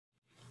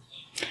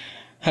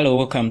Hello,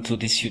 welcome to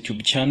this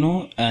YouTube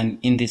channel, and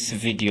in this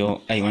video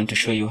I want to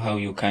show you how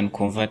you can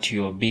convert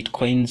your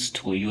bitcoins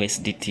to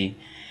USDT.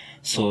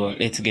 So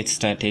let's get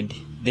started.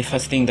 The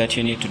first thing that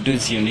you need to do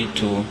is you need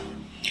to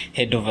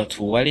head over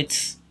to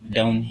wallets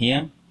down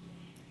here,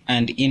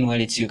 and in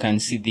wallets you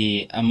can see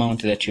the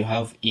amount that you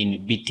have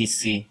in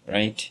BTC,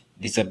 right?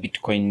 These are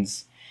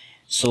bitcoins.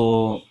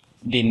 So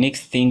the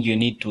next thing you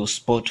need to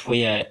spot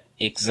where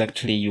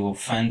exactly your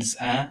funds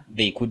are.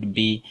 They could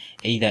be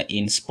either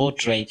in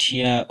spot right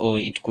here, or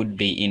it could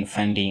be in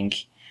funding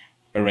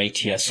right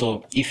here.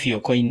 So if your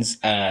coins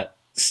are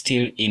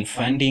still in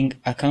funding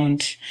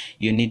account,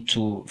 you need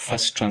to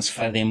first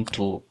transfer them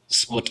to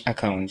spot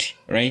account,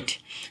 right?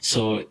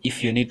 So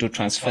if you need to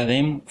transfer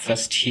them,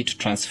 first hit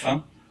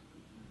transfer,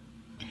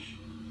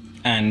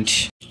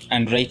 and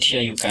right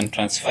here you can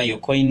transfer your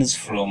coins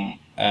from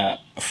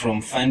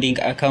funding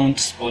account,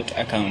 spot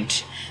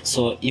account.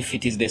 So if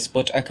it is the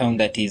spot account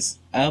that is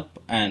up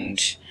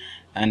and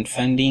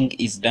funding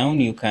is down,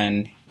 you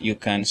can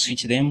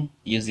switch them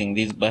using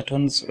these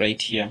buttons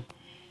right here.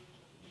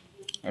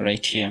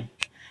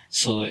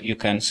 So you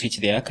can switch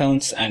the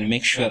accounts and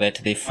make sure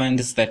that the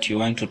funds that you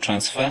want to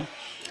transfer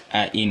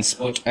are in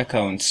spot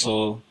account.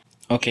 So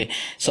okay,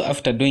 so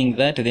after doing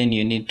that, then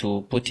you need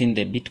to put in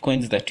the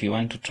bitcoins that you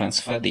want to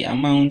transfer the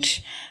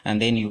amount,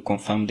 and then you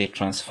confirm the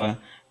transfer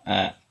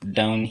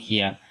down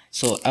here.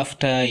 So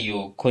after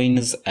your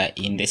coins are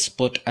in the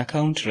spot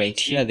account right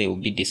here, they will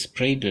be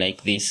displayed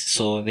like this.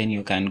 So then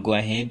you can go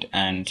ahead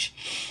and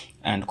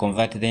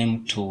convert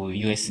them to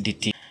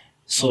USDT.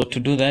 So to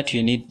do that,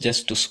 you need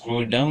just to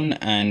scroll down,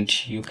 and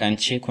you can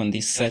check on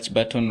this search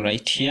button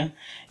right here.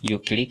 You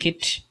click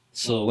it.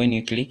 So when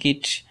you click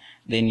it,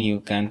 then you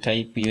can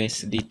type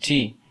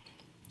USDT,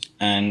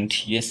 and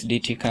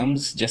USDT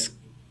comes. Just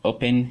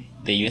open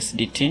the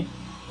USDT,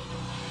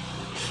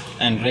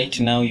 and right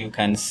now you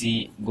can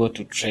see go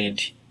to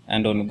trade,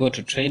 and on go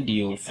to trade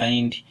you will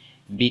find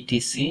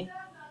BTC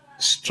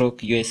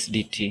stroke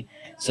USDT.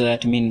 So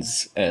that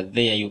means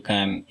there you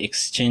can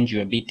exchange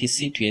your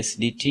BTC to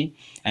USDT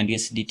and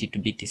USDT to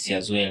BTC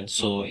as well.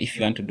 So if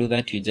you want to do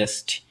that, you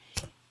just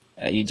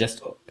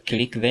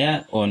click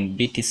there on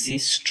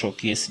BTC stroke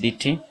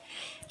USDT,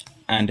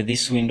 and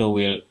this window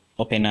will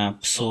open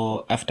up.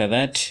 So after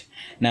that,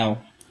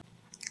 now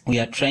we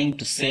are trying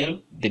to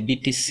sell the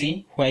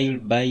BTC while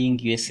buying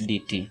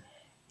USDT,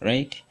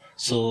 right?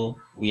 So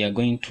we are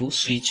going to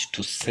switch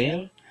to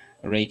sell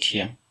right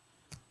here.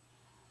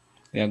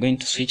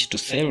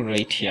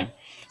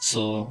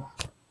 So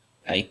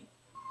I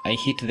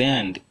hit there,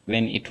 and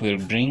then it will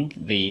bring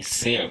the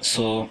sale.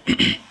 So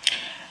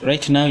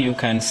right now you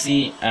can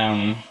see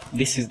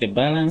this is the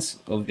balance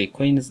of the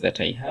coins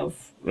that I have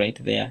right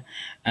there,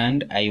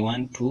 and I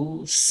want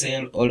to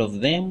sell all of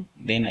them.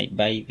 Then I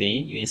buy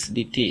the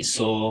USDT.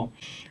 So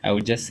I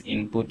will just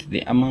input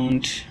the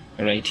amount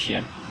right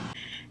here.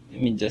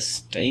 Let me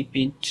just type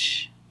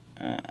it,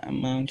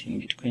 amount in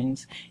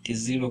bitcoins. It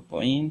is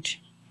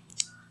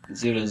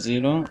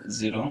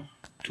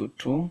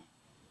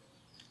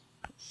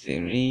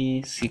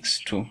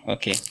 0.00022362.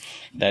 okay,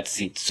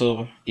 that's it.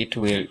 So it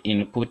will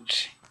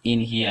input in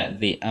here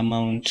the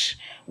amount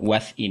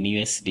worth in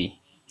USD,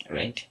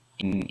 right,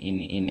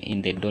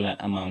 in the dollar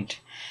amount.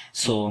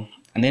 So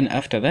and then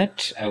after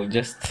that I will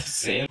just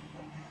say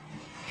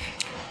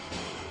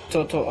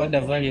total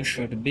order value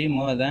should be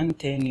more than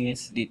 10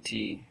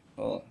 USDT.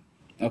 Oh,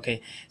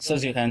 okay. So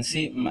as you can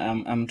see,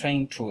 I'm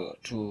trying to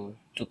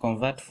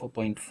convert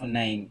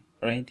 4.49,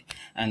 right?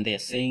 And they're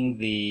saying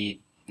the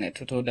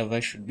total order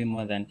value should be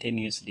more than 10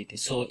 USDT.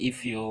 So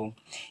if you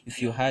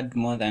had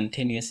more than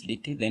 10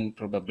 USDT, then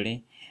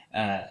probably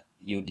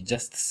you'd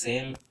just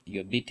sell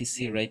your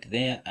BTC right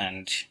there,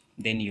 and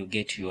then you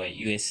get your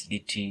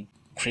USDT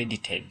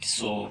credited.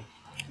 So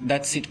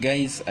that's it,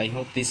 guys. I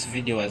hope this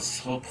video was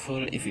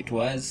helpful. If it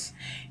was,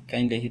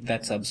 kindly hit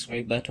that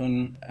subscribe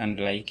button and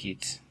like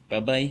it.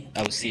 Bye bye.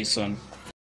 I'll see you soon.